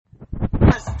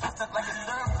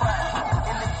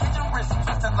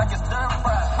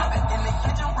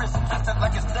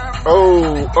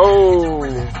Oh, oh,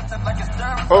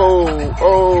 oh,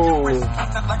 oh.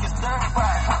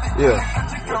 Yeah,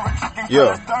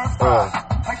 yeah.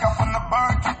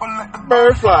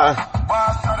 Bird fly.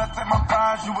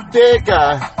 Dead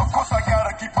guy.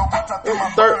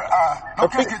 Third. I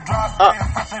think.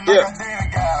 Yeah.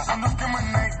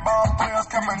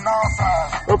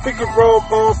 A pick and roll,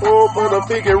 but a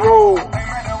pick and roll.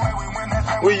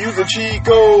 We use a cheat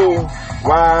code.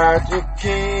 Why'd you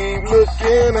keep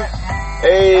looking?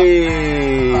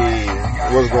 Hey,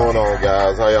 what's going on,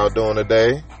 guys? How y'all doing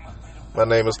today? My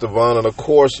name is Stevon, and of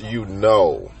course, you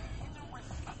know,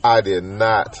 I do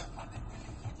not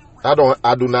own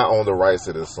the rights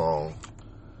to this song.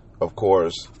 Of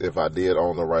course, if I did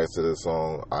own the rights to this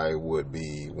song, I would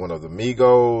be one of the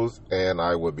Migos, and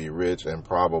I would be rich and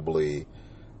probably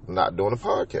not doing a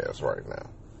podcast right now.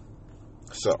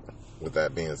 So, with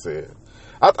that being said,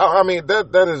 I mean,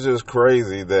 that is just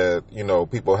crazy that, you know,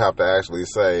 people have to actually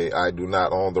say, I do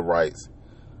not own the rights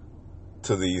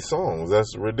to these songs.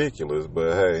 That's ridiculous,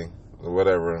 but hey,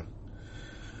 whatever.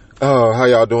 How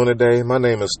y'all doing today? My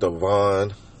name is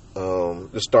Stevon.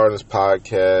 Just starting this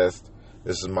podcast.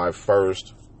 This is my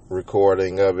first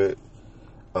recording of it.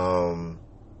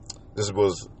 This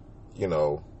was, you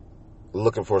know,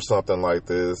 looking for something like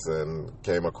this and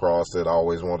came across it. I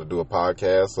always wanted to do a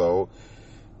podcast, so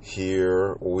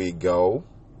here we go.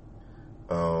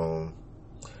 Some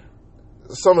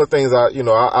of the things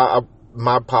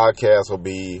my podcast will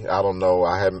be, I don't know,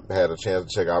 I haven't had a chance to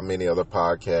check out many other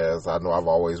podcasts. I know I've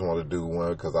always wanted to do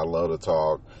one because I love to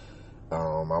talk.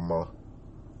 I'm a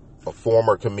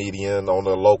former comedian on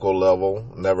the local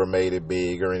level, never made it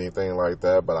big or anything like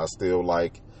that, but I still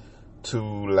like to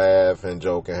laugh and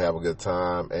joke and have a good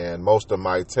time. And most of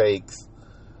my takes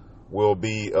will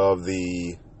be of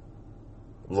the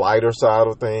lighter side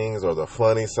of things or the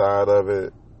funny side of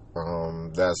it.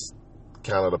 That's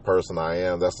kind of the person I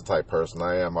am. That's the type of person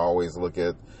I am. I always look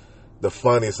at the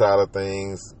funny side of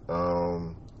things.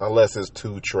 Unless it's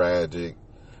too tragic,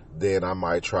 then I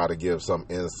might try to give some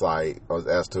insight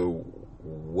as to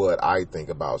what I think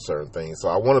about certain things. So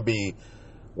I want to be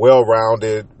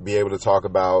well-rounded, be able to talk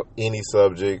about any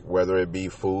subject, whether it be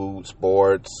food,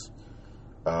 sports,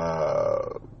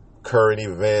 current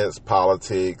events,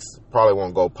 politics. Probably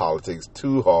won't go politics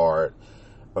too hard.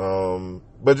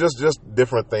 But just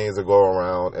different things that go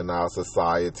around in our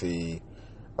society.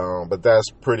 But that's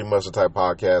pretty much the type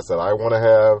of podcast that I want to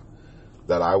have,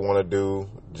 that I want to do.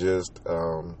 Just,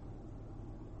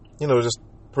 just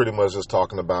pretty much just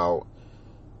talking about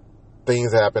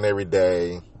things happen every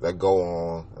day that go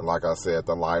on. And like I said,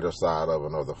 the lighter side of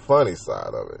it or the funny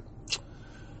side of it.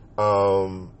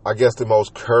 I guess the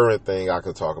most current thing I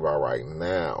could talk about right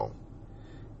now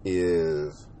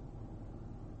is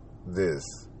this.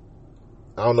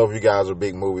 I don't know if you guys are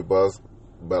big movie buffs,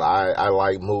 but I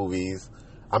like movies.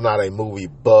 I'm not a movie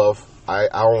buff. I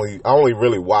only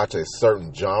really watch a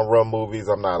certain genre of movies.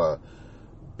 I'm not a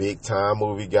big time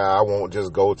movie guy. I won't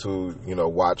just go to,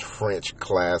 watch French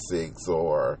classics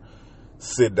or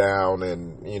sit down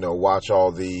and, watch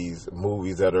all these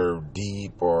movies that are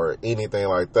deep or anything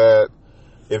like that.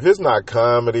 If it's not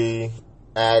comedy,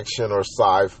 action, or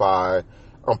sci-fi,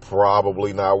 I'm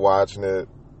probably not watching it.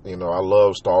 I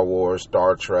love Star Wars,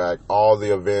 Star Trek, all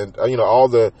the all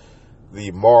the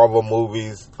Marvel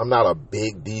movies. I'm not a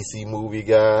big DC movie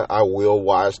guy. I will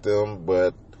watch them,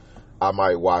 but I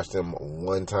might watch them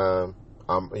one time.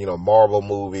 Marvel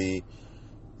movie,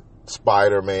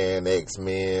 Spider-Man,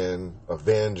 X-Men,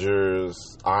 Avengers,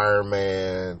 Iron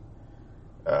Man,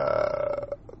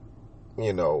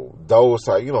 those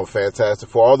type, Fantastic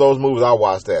Four. All those movies, I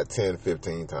watched that 10,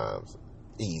 15 times.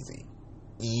 Easy.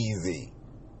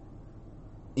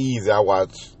 I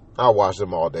watch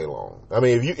them all day long. I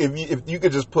mean, if you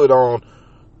could just put on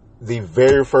the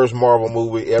very first Marvel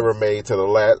movie ever made to the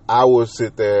last, I would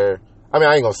sit there. I mean,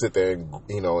 I ain't gonna sit there and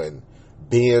and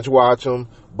binge watch them.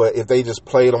 But if they just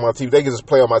played on my TV, they can just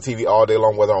play on my TV all day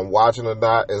long, whether I'm watching or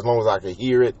not. As long as I can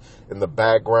hear it in the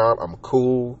background, I'm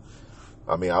cool.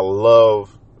 I mean, I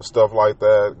love stuff like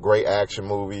that. Great action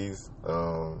movies.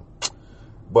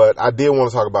 But I did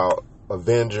want to talk about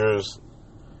Avengers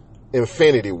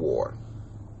Infinity War.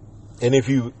 And if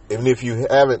you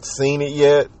haven't seen it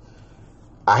yet,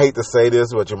 I hate to say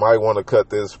this, but you might want to cut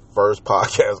this first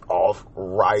podcast off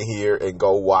right here and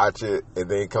go watch it and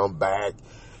then come back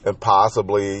and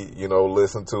possibly,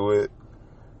 listen to it.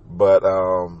 But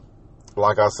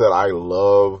like I said, I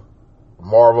love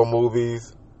Marvel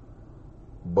movies,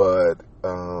 but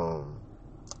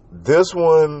this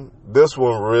one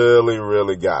really,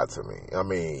 really got to me. I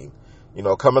mean,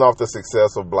 coming off the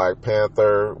success of Black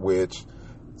Panther, which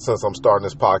since I'm starting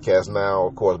this podcast now,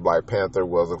 of course, Black Panther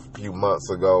was a few months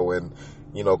ago, and,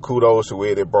 you know, kudos to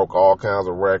it. It broke all kinds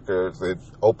of records. It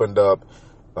opened up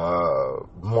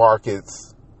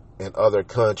markets in other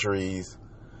countries.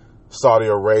 Saudi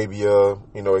Arabia,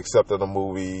 you know, accepted a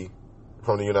movie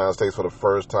from the United States for the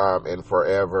first time in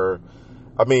forever.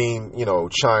 I mean, you know,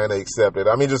 China accepted.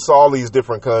 I mean, just all these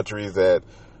different countries that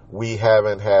we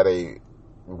haven't had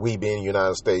we being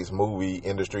United States movie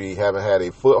industry, haven't had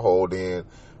a foothold in.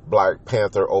 Black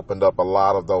Panther opened up a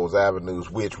lot of those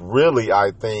avenues, which really,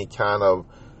 I think, kind of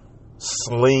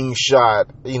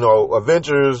slingshot, you know,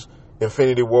 Avengers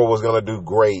Infinity War was going to do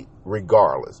great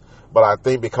regardless. But I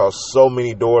think because so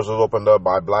many doors was opened up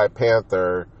by Black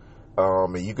Panther,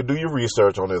 and you could do your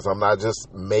research on this. I'm not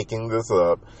just making this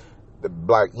up.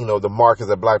 The markets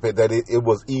at Black Panther, that it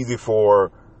was easy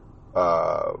for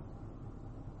the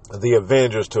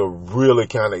Avengers to really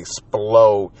kind of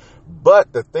explode.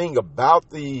 But the thing about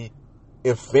the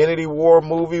Infinity War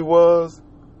movie was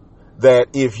that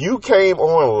if you came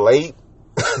on late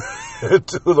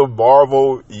to the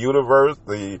Marvel universe,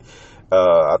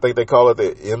 I think they call it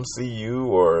the MCU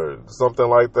or something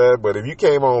like that. But if you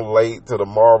came on late to the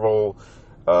Marvel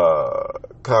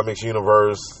comics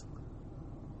universe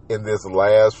in this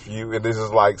last few, and this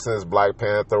is like since Black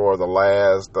Panther or the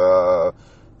last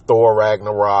Thor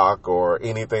Ragnarok or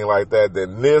anything like that,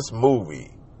 then this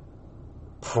movie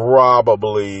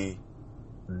probably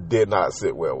did not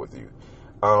sit well with you.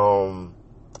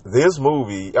 This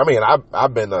movie, I mean,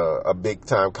 I've been a big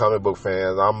time comic book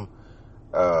fan.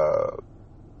 I've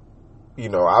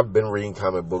been reading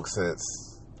comic books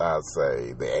since, I'd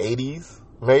say, the 80s,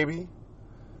 maybe.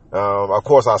 Of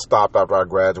course, I stopped after I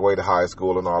graduated high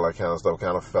school and all that kind of stuff,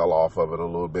 kind of fell off of it a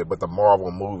little bit. But the Marvel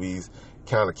movies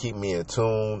kind of keep me in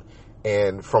tune.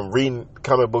 And from reading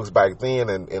comic books back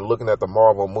then and looking at the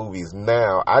Marvel movies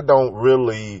now, I don't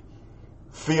really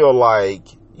feel like,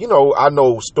 you know, I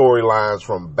know storylines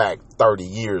from back 30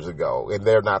 years ago, and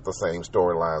they're not the same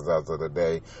storylines as of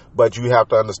today. But you have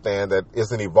to understand that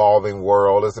it's an evolving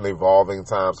world, it's an evolving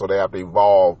time, so they have to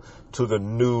evolve to the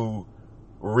new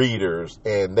readers,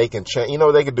 and they can change, you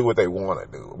know, they can do what they want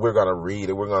to do. We're going to read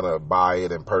it, we're going to buy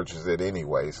it and purchase it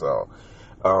anyway, so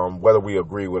whether we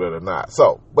agree with it or not.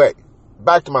 So, but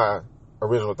back to my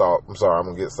original thought. I'm sorry, I'm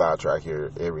going to get sidetracked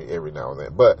here every now and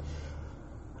then. But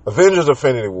Avengers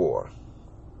Infinity War.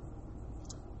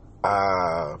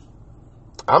 I'm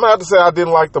going to have to say I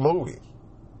didn't like the movie.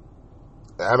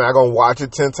 I mean, I'm going to watch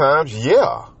it 10 times?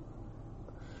 Yeah.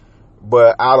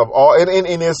 But out of all, and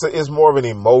it's more of an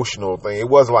emotional thing. It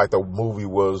wasn't like the movie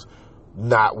was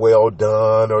not well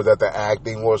done, or that the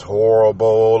acting was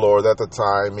horrible, or that the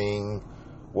timing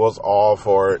was off,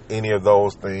 or any of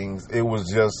those things. It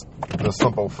was just the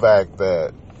simple fact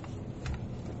that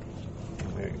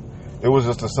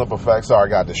sorry, I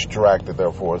got distracted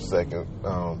there for a second.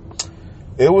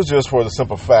 It was just for the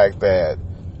simple fact that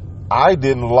I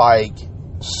didn't like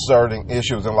certain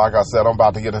issues, and like I said, I'm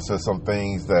about to get into some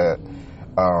things that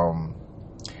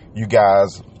you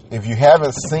guys, if you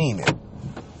haven't seen it,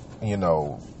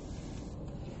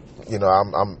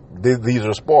 these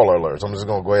are spoiler alerts. I'm just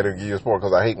going to go ahead and give you a spoiler,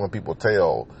 because I hate when people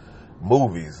tell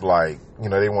movies, like, you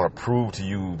know, they want to prove to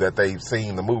you that they've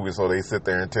seen the movie, so they sit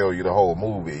there and tell you the whole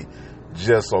movie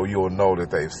just so you'll know that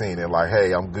they've seen it. Like,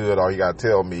 hey, I'm good. All you got to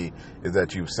tell me is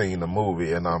that you've seen the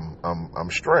movie, and I'm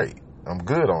straight. I'm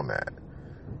good on that.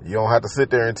 You don't have to sit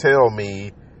there and tell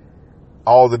me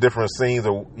all the different scenes,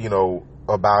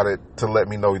 about it to let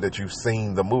me know that you've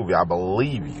seen the movie. I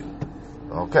believe you.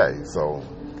 Okay, so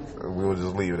we'll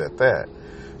just leave it at that.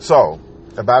 So,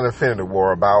 about Infinity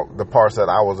War, about the parts that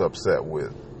I was upset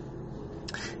with.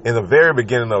 In the very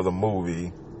beginning of the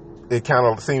movie, it kind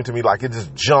of seemed to me like it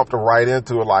just jumped right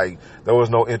into it. Like, there was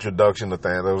no introduction to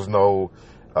Thanos. There was no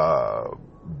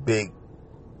big,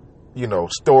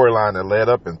 storyline that led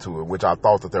up into it, which I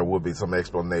thought that there would be some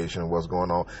explanation of what's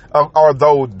going on.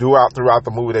 Although throughout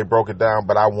the movie they broke it down,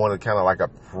 but I wanted kind of like a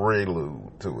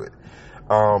prelude to it.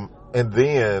 And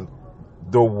then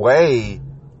the way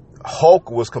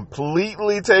Hulk was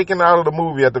completely taken out of the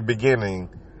movie at the beginning.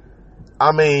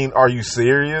 I mean, are you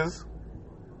serious?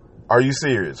 Are you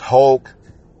serious? Hulk,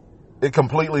 it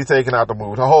completely taken out the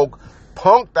movie. The Hulk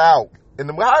punked out.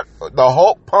 The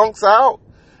Hulk punks out?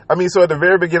 I mean, so at the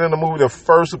very beginning of the movie, the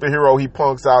first superhero he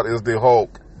punks out is the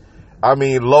Hulk. I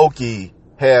mean, Loki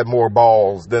had more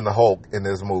balls than the Hulk in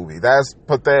this movie. That's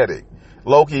pathetic.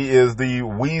 Loki is the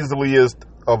weaseliest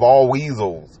of all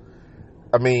weasels.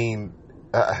 I mean,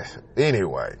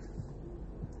 anyway.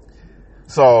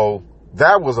 So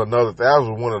that was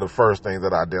one of the first things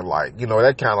that I didn't like.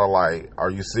 That kind of like, are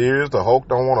you serious? The Hulk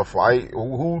don't want to fight?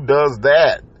 Who does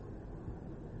that?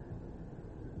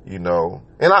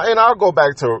 And I'll go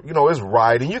back to, it's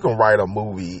writing. You can write a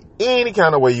movie any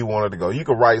kind of way you want it to go. You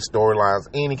can write storylines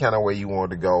any kind of way you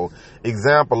want it to go.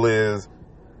 Example is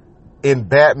in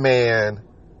Batman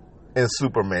and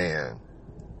Superman.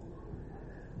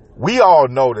 We all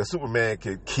know that Superman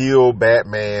could kill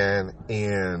Batman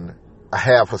in a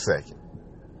half a second,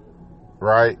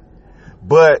 right?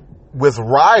 But with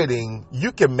writing,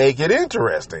 you can make it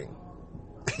interesting.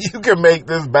 You can make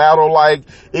this battle like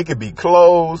it could be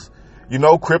close.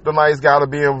 Kryptonite's got to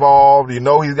be involved.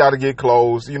 He's got to get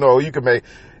close. You can make,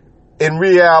 in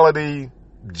reality,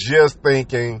 just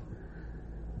thinking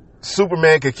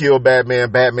Superman could kill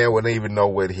Batman. Batman wouldn't even know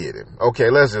what hit him. Okay,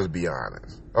 let's just be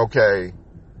honest. Okay,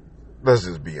 let's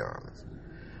just be honest.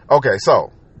 Okay,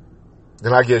 so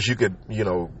then I guess you could,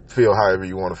 feel however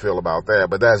you want to feel about that.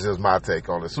 But that's just my take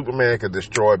on it. Superman could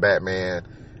destroy Batman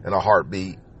in a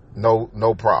heartbeat.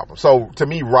 No problem. So to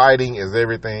me, writing is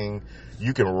everything.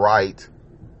 You can write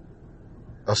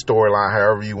a storyline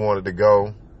however you want it to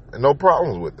go, and no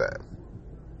problems with that.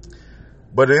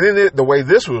 But the way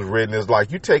this was written is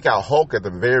like you take out Hulk at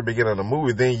the very beginning of the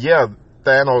movie, then yeah,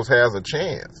 Thanos has a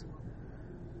chance,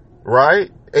 right?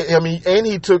 I mean, and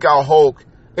he took out Hulk,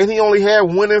 and he only had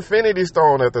one Infinity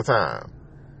Stone at the time,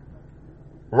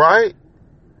 right?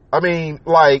 I mean,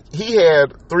 like, he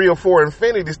had 3 or 4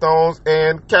 Infinity Stones,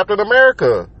 and Captain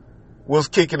America was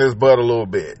kicking his butt a little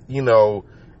bit.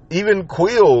 Even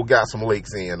Quill got some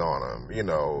licks in on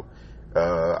him.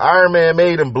 Iron Man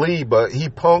made him bleed, but he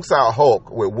punks out Hulk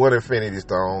with 1 Infinity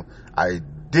Stone. I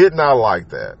did not like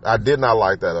that. I did not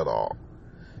like that at all.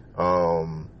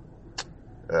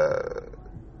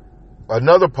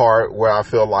 Another part where I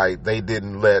feel like they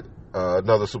didn't let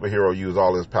another superhero use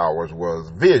all his powers was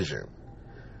Vision.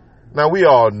 Now, we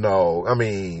all know, I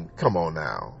mean, come on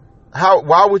now.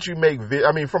 Why would you make,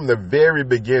 from the very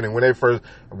beginning, when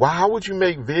how would you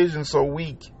make Vision so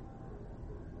weak?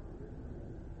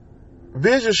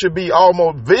 Vision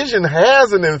Vision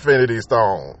has an Infinity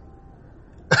Stone.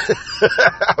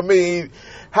 I mean,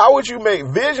 how would you make,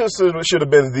 Vision should have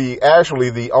been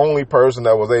the only person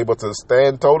that was able to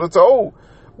stand toe to toe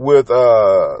with,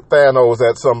 Thanos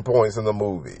at some points in the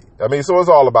movie. I mean, so it's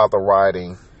all about the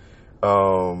writing.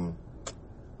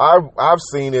 I've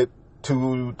seen it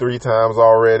 2-3 times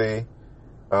already.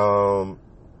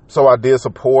 So I did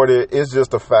support it. It's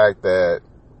just the fact that,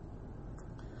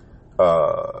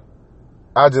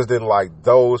 I just didn't like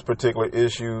those particular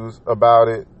issues about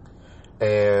it.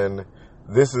 And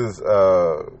this is,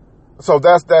 so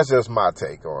that's just my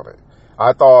take on it.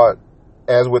 I thought,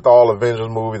 as with all Avengers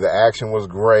movies, the action was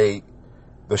great.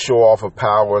 The show off of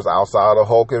powers outside of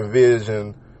Hulk and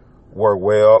Vision were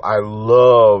well. I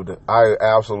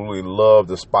absolutely loved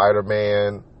the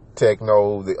Spider-Man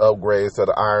techno, the upgrades to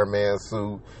the Iron Man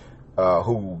suit,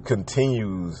 who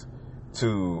continues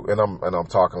to, and I'm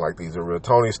talking like these are real.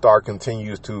 Tony Stark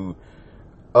continues to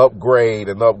upgrade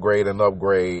and upgrade and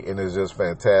upgrade, and it's just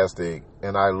fantastic.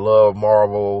 And I love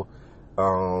Marvel.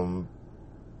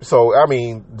 So, I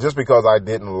mean, just because I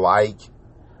didn't like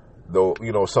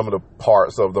some of the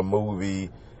parts of the movie,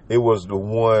 it was the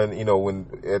one, when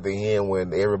at the end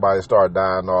when everybody started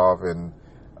dying off and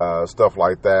stuff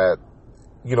like that.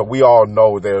 We all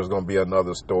know there's going to be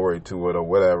another story to it or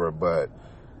whatever, but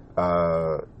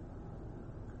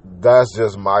that's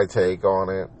just my take on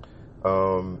it.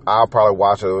 I'll probably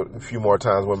watch it a few more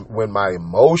times when my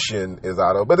emotion is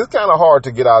out of it. But it's kind of hard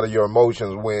to get out of your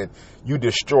emotions when you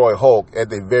destroy Hulk at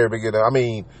the very beginning. I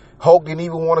mean, Hulk didn't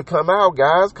even want to come out,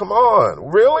 guys. Come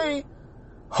on. Really?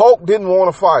 Hulk didn't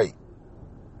want to fight.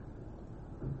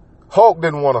 Hulk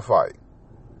didn't want to fight.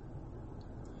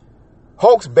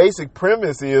 Hulk's basic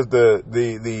premise is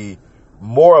the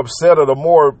more upset or the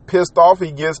more pissed off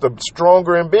he gets, the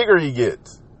stronger and bigger he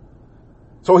gets.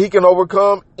 So he can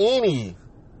overcome any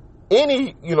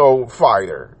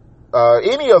fighter,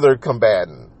 any other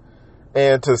combatant.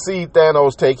 And to see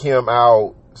Thanos take him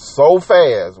out so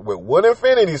fast with one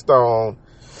Infinity Stone,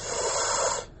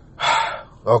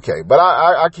 okay, but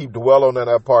I keep dwelling on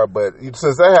that part. But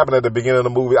since that happened at the beginning of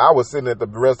the movie, I was sitting at the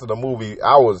rest of the movie.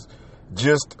 I was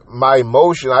just, my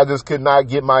emotion, I just could not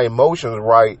get my emotions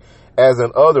right, as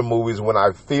in other movies when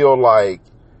I feel like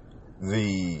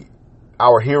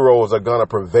our heroes are gonna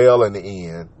prevail in the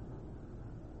end.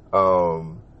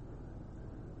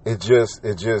 It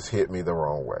just hit me the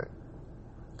wrong way.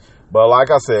 But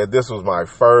like I said, this was my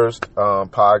first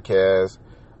podcast.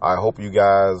 I hope you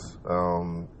guys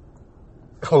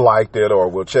liked it or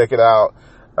will check it out.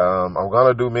 I'm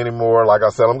gonna do many more. Like I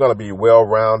said, I'm gonna be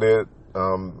well-rounded.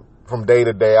 From day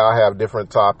to day, I have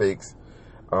different topics.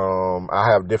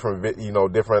 I have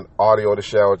different audio to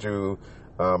share with you.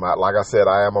 Like I said,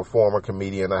 I am a former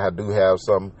comedian. I do have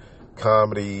some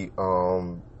comedy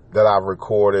that I've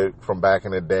recorded from back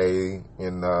in the day,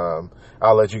 and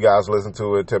I'll let you guys listen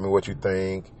to it. Tell me what you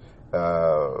think,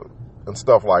 and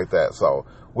stuff like that. So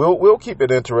we'll keep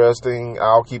it interesting.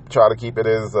 I'll try to keep it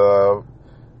as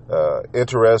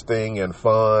interesting and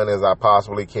fun as I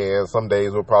possibly can. Some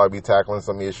days we'll probably be tackling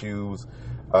some issues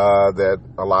that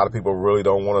a lot of people really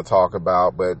don't want to talk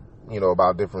about, but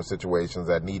about different situations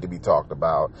that need to be talked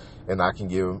about, and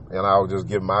I'll just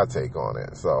give my take on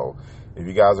it. So if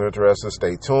you guys are interested,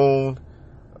 stay tuned.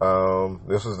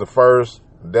 This was the first,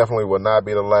 definitely will not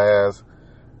be the last.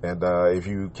 And if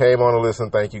you came on to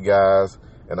listen, thank you guys,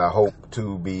 and I hope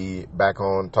to be back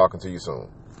on talking to you soon.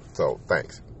 So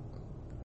thanks.